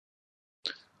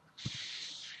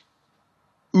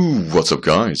Ooh, what's up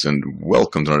guys, and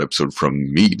welcome to another episode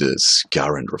from me, the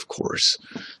Skyrander, of course.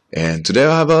 And today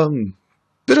I have a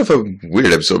bit of a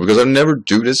weird episode, because I never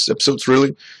do this episodes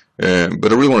really.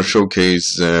 But I really want to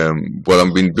showcase what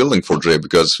I've been building for today,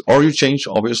 because RU changed,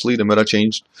 obviously, the meta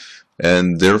changed.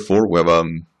 And therefore we have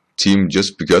a team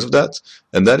just because of that,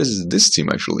 and that is this team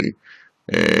actually.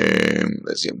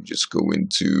 Let's see, I'm just going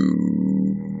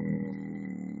to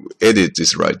edit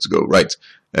this right to go, right.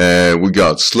 We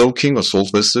got Slowking or Soul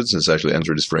Twisted, it's actually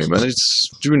entered this frame, and it's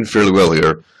doing fairly well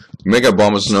here. Mega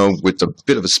Abomasnow with a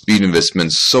bit of a speed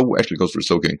investment, so actually goes for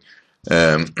Slowking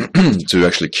to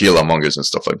actually kill Among Us and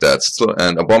stuff like that.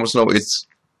 And Abomasnow,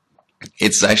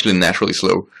 it's actually naturally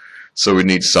slow, so it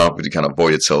needs something to kind of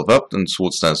void itself up, and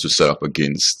Sword stands to set up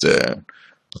against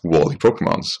wally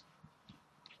Pokemons.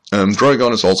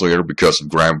 Druddigon is also here because of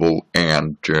Gramble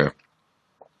and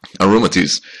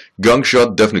Aromatize. Gunk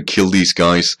Shot definitely kill these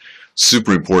guys,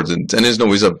 super important, and he's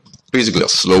basically a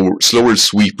slower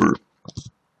sweeper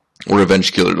or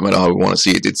revenge killer, no matter how you want to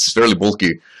see it. It's fairly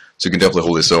bulky, so you can definitely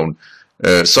hold his own.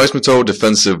 Seismitoad,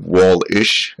 defensive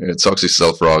wall-ish, Toxic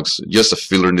Self-Rocks, just a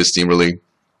filler in this team really.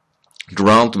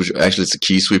 Durant, which actually is a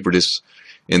key sweeper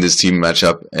in this team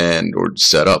matchup or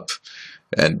setup.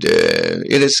 And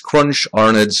it is Crunch,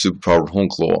 Arned, Superpower,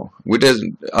 Honklaw. With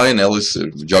I and Ellis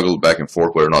juggled back and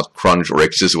forth whether or not Crunch or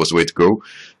Exis was the way to go.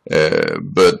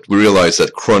 But we realized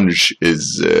that Crunch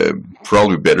is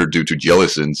probably better due to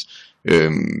Jellicent.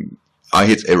 I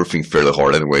hit everything fairly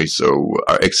hard anyway, so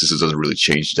our Exis doesn't really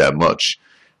change that much.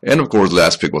 And of course, the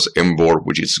last pick was Emboar,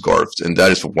 which is Scarfed, and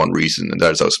that is for one reason, and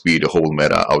that is outspeed the whole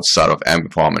meta outside of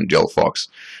Ambipom and Gelfox.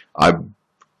 I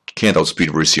can't outspeed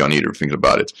Ricion either, thinking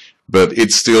about it. But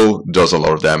it still does a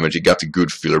lot of damage. It got the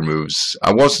good filler moves.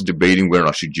 I was debating whether or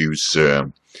not I should use,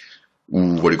 what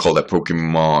do you call that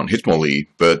Pokemon? Hitmonlee.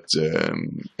 But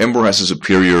Emboar has a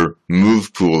superior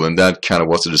move pool, and that kind of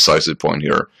was the decisive point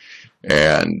here.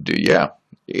 And yeah,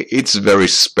 it's a very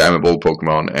spammable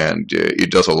Pokemon, and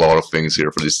it does a lot of things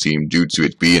here for this team due to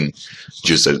it being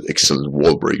just an excellent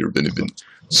wall breaker.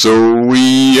 So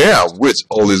yeah, with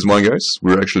all this in mind, guys,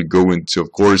 we're actually going to,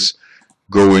 of course,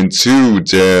 go into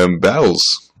the battles,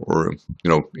 or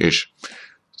ish.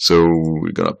 So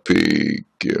we're gonna pick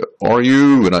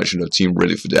RU, and I should have a team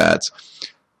ready for that.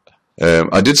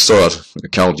 I did start an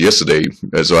account yesterday,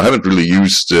 so I haven't really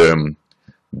used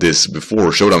this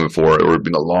before, Showdown before, or it's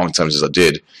been a long time since I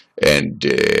did, and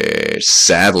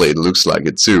sadly it looks like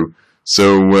it too.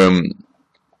 So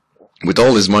with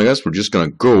all this, my guys, we're just gonna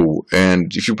go.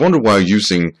 And if you wonder why I'm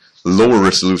using lower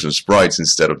resolution sprites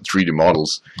instead of 3D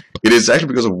models, it is actually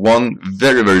because of one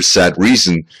very, very sad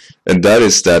reason, and that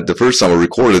is that the first time I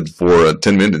recorded for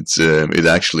 10 minutes, it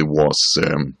actually was,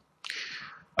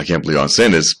 I can't believe I'm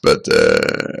saying this, but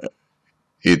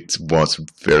it was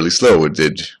fairly slow. It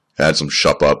did had some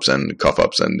shop ups and cough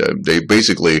ups, and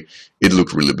it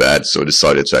looked really bad, so I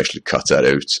decided to actually cut that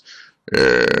out.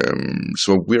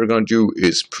 So what we're gonna do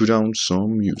is put down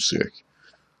some music,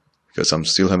 because I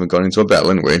still haven't got into a battle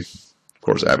anyway. Of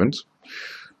course I haven't.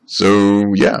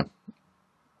 So yeah.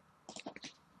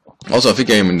 Also, I think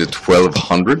I'm in the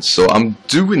 1200s, so I'm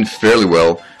doing fairly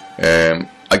well.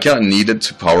 I kind of needed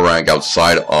to power rank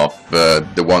outside of the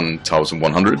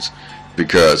 1100s,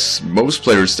 because most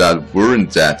players that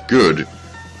weren't that good.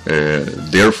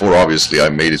 Therefore, obviously, I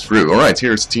made it through. Alright,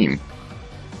 here's the team.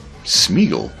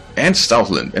 Smeagol and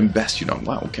Stoutland and Bastion.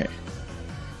 Wow, okay.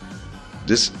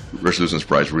 This resolution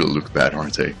sprites really look bad,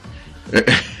 aren't they?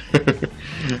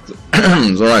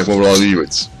 Alright, what will I leave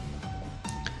it?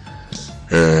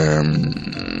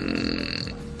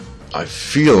 I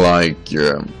feel like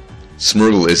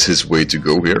Smeagol is his way to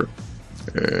go here.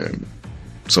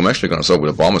 So I'm actually gonna start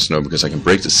with Abomasnow, because I can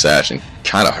break the sash and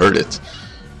kinda hurt it.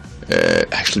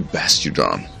 Actually, Bastion.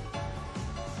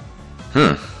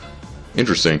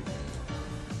 Interesting.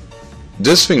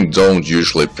 This thing don't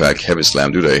usually pack Heavy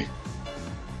Slam, do they?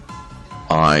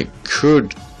 I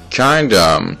could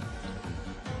kinda,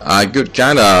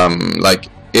 like,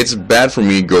 it's bad for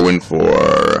me going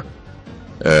for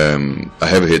a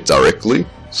heavy hit directly,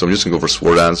 so I'm just gonna go for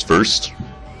Sword Dance first.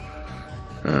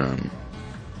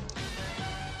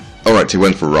 Alright, he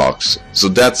went for Rocks, so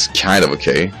that's kind of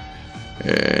okay.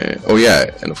 Oh yeah,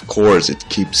 and of course it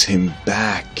keeps him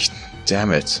back,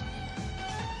 damn it.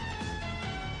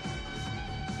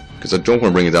 Because I don't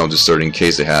want to bring it down to 30 in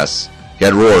case he had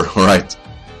Roar. Alright,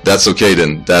 that's okay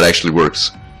then, that actually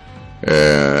works.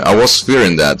 I was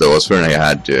fearing that though. I was fearing I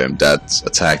had that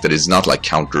attack that is not like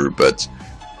counter, but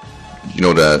you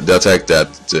know, the attack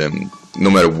that no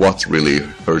matter what really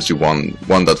hurts you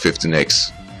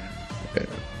 1.15x.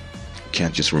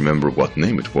 Can't just remember what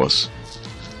name it was.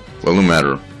 Well, no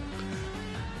matter.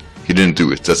 He didn't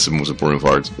do it. That's the most important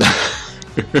part.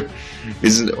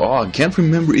 Isn't? Oh, I can't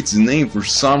remember its name for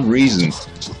some reason.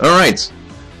 All right.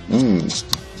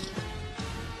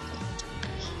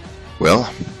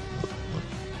 Well,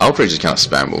 Outrage is kind of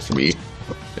spammable for me.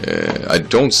 I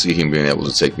don't see him being able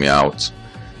to take me out.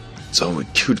 So we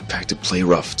could pack to play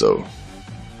rough though.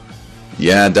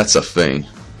 Yeah, that's a thing.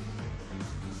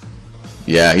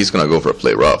 Yeah, he's gonna go for a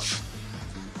play rough.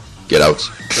 Get out.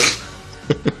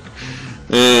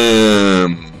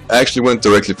 Actually went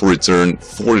directly for return,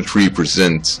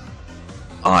 43%.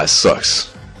 Ah, it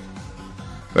sucks.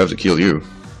 I have to kill you.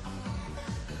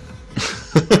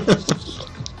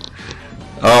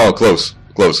 Oh, close,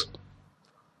 close.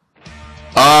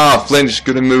 Ah, flinch,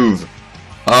 couldn't move.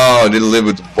 Oh, I didn't live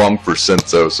with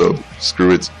 1% though, so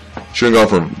screw it. Should've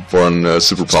gone for an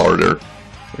superpower there.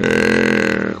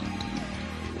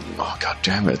 Oh, god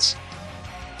damn it.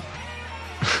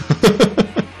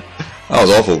 That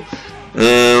was awful.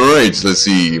 Right, let's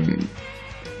see. The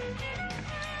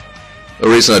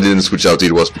reason I didn't switch out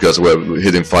either was because we were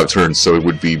hitting 5 turns, so it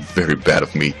would be very bad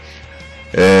of me.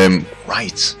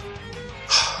 Right.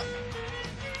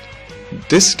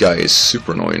 This guy is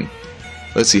super annoying.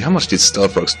 Let's see, how much did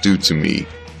Stealth Rocks do to me?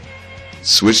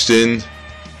 Switched in.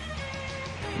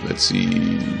 Let's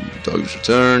see. Dog's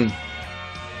return.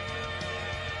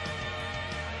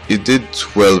 It did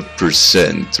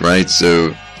 12%, right?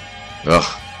 So, I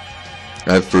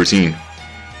have 13.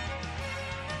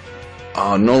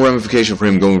 No ramification for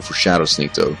him going for Shadow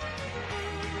Sneak though.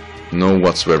 No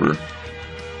whatsoever.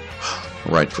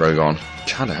 Right, Druddigon.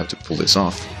 Kinda have to pull this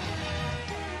off.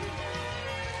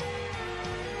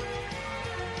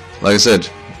 Like I said,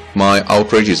 my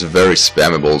Outrage is very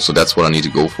spammable, so that's what I need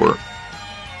to go for.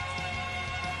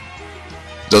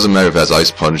 Doesn't matter if it has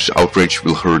Ice Punch, Outrage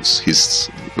will hurt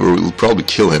his, or will probably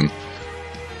kill him.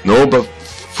 No, but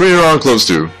free around close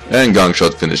to, and Gunk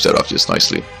Shot finished that off just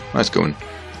nicely. Nice going.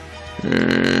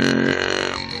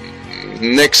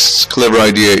 Next clever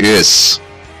idea is...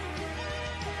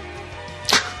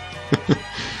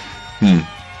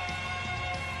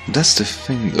 That's the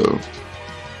thing though.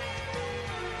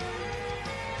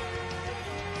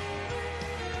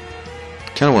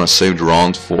 Kinda wanna save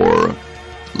Durant for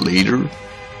later.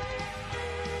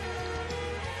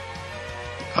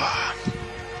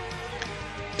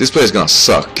 This play is gonna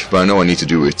suck, but I know I need to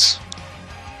do it.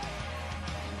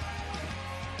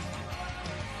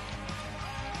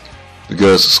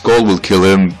 Because Skull will kill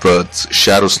him, but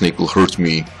Shadow Sneak will hurt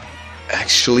me.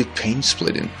 Actually, Pain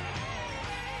Splitting.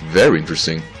 Very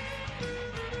interesting.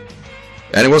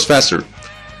 And it was faster.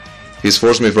 He's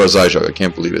forced me for a Psyshock, I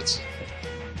can't believe it.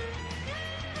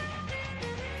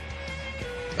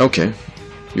 Okay,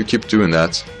 you keep doing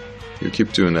that. You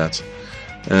keep doing that.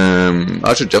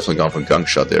 I should definitely gone for Gunk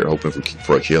Shot there, hoping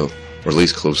for a kill, or at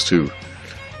least close to.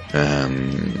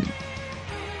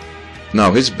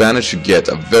 Now his banner should get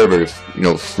a very,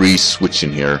 free switch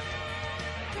in here.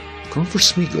 Going for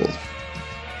Smeagol.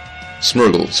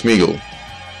 Smeagol.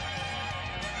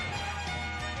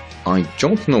 I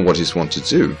don't know what he's want to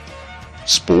do.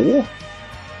 Spore?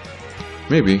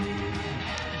 Maybe.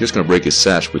 Just gonna break his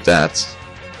sash with that.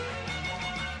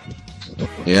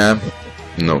 Yeah.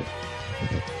 No.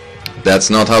 That's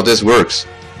not how this works.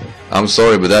 I'm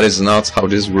sorry, but that is not how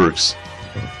this works.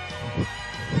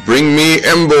 Bring me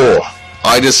Emboar.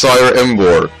 I desire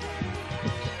Emboar.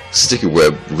 Sticky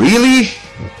Web. Really?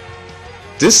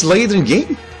 This late in the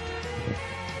game?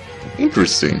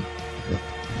 Interesting.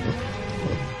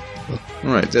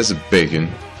 Alright, that's a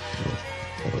bacon.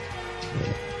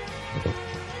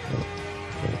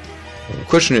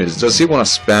 Question is, does he want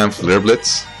to spam Flare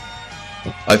Blitz?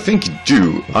 I think you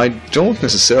do. I don't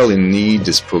necessarily need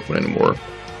this Pokemon anymore.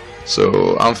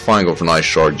 So I'm fine going for an Ice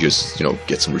Shard, just,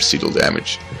 get some residual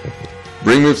damage.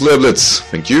 Bring me Flare Blitz,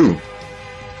 thank you.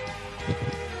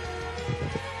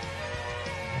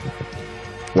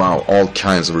 Wow, all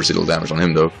kinds of residual damage on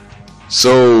him though.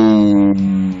 So...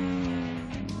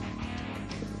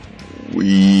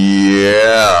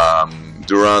 yeah...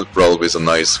 Durant probably is a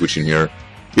nice switch in here.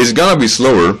 He's gonna be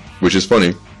slower, which is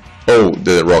funny. Oh,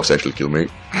 the rocks actually killed me.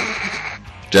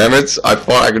 Damn it, I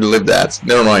thought I could live that.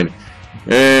 Never mind.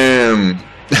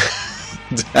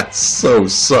 That so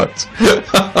sucked.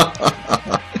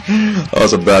 That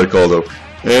was a bad call though.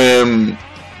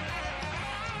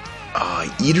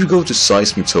 Either go to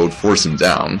Seismitoad, force him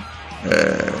down,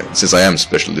 since I am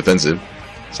special defensive,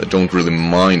 so I don't really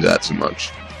mind that too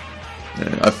much.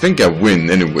 I think I win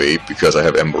anyway, because I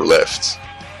have Emboar left.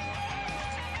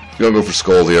 He's gonna go for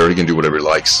Skull here, he can do whatever he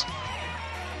likes.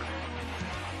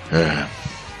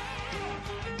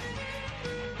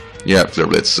 Yeah, Flare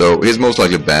Blitz. So he's most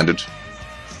likely Banded,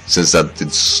 since that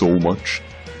did so much.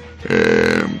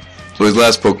 So his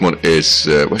last Pokemon is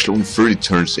actually only 30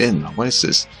 turns in. What is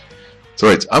this? So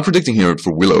right, I'm predicting here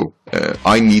for Willow.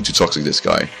 I need to Toxic this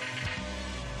guy.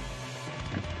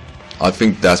 I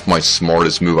think that's my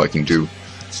smartest move I can do.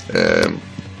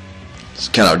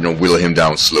 Just kind of, you know, willow him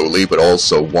down slowly, but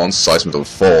also once Seismitoad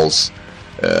falls,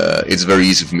 it's very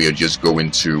easy for me to just go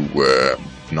into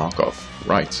knockoff.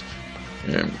 Right.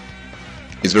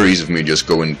 It's very easy for me to just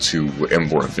go into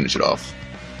Emboar and finish it off.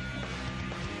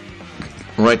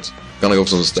 Alright, gonna go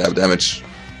for some stab damage.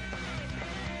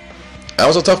 That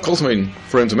was a tough cultivating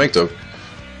for him to make though.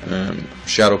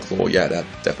 Shadow Claw, yeah, that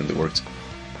definitely worked.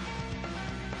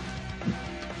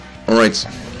 Alright,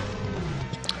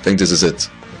 I think this is it.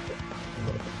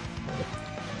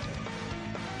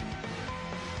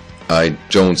 I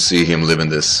don't see him living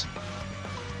this.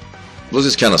 Plus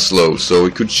it's kinda slow, so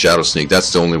he could Shadow Sneak.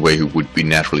 That's the only way he would be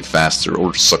naturally faster,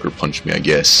 or Sucker Punch me, I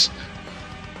guess.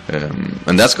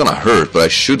 And that's gonna hurt, but I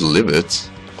should live it.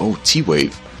 Oh,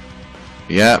 T-Wave.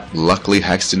 Yeah, luckily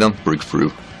Hacks did not break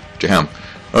through. Damn.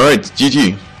 Alright,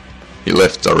 GG. He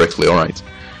left directly, alright.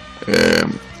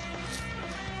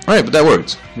 Alright, but that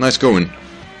worked. Nice going.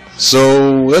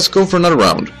 So, let's go for another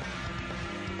round.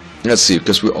 Let's see,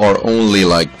 because we are only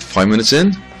like 5 minutes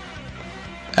in.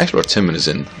 Actually, we're 10 minutes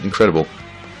in. Incredible.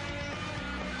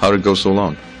 How did it go so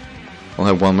long? I'll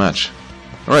have one match.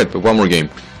 Alright, but one more game.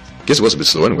 Guess it was a bit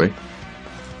slow anyway.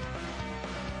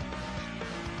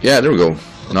 Yeah, there we go.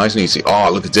 Nice and easy.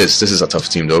 Oh, look at this. This is a tough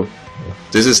team though.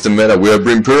 This is the meta we have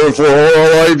been preparing for all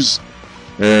our lives.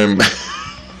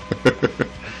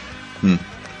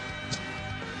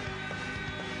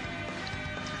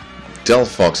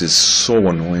 Delphox is so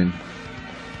annoying.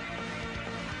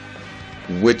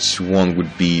 Which one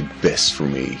would be best for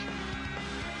me?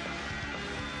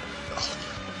 Oh,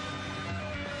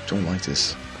 don't like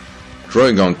this.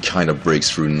 Druddigon kind of breaks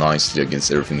through nicely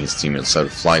against everything his team inside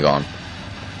of Flygon.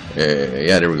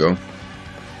 Yeah, there we go.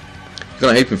 You're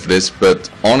gonna hate me for this, but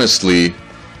honestly,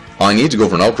 I need to go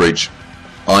for an Outrage.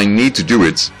 I need to do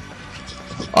it.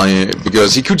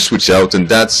 Because he could switch out, and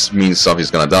that means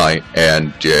something's gonna die.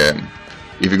 And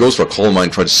if he goes for a Calm Mind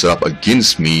and tries to set up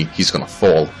against me, he's gonna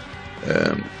fall.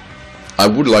 I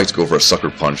would like to go for a Sucker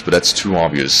Punch, but that's too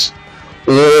obvious.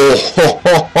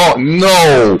 Oh,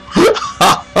 no!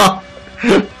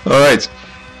 Alright.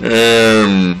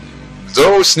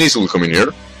 So Sneasel will come in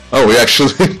here. Oh, we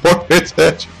actually wanted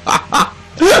it.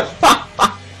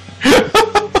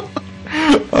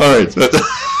 Alright.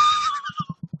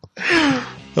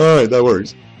 Alright, that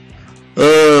works.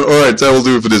 Alright, that will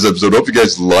do it for this episode. Hope you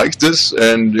guys liked this,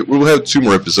 and we will have 2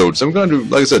 more episodes. I'm gonna do,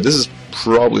 like I said, this is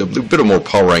probably a bit of more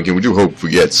power ranking. We do hope we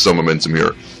get some momentum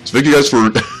here. So thank you guys for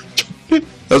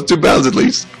that's 2 battles at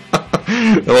least.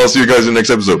 And I'll see you guys in the next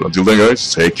episode. Until then,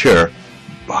 guys, take care.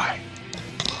 Bye.